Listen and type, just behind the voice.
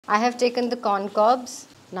I have taken the corn cobs.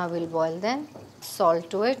 Now we'll boil them. Salt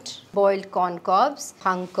to it. Boiled corn cobs,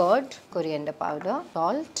 hung curd, coriander powder,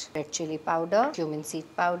 salt, red chili powder, cumin seed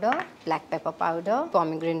powder, black pepper powder,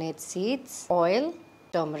 pomegranate seeds, oil,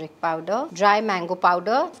 turmeric powder, dry mango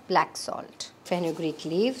powder, black salt, fenugreek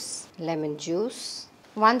leaves, lemon juice,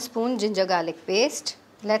 1 spoon ginger garlic paste.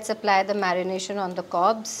 Let's apply the marination on the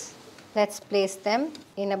cobs. Let's place them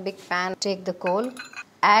in a big pan. Take the coal.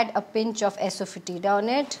 Add a pinch of asafoetida on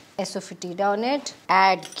it,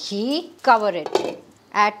 add ghee, cover it.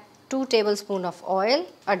 Add 2 tablespoons of oil,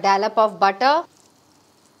 a dollop of butter,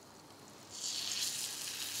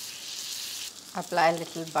 apply a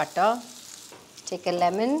little butter, take a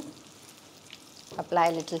lemon, apply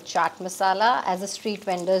a little chaat masala as the street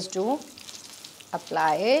vendors do,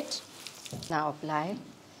 apply it, now apply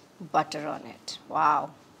butter on it.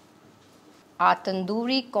 Wow! Our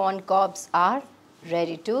tandoori corn cobs are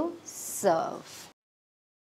ready to serve.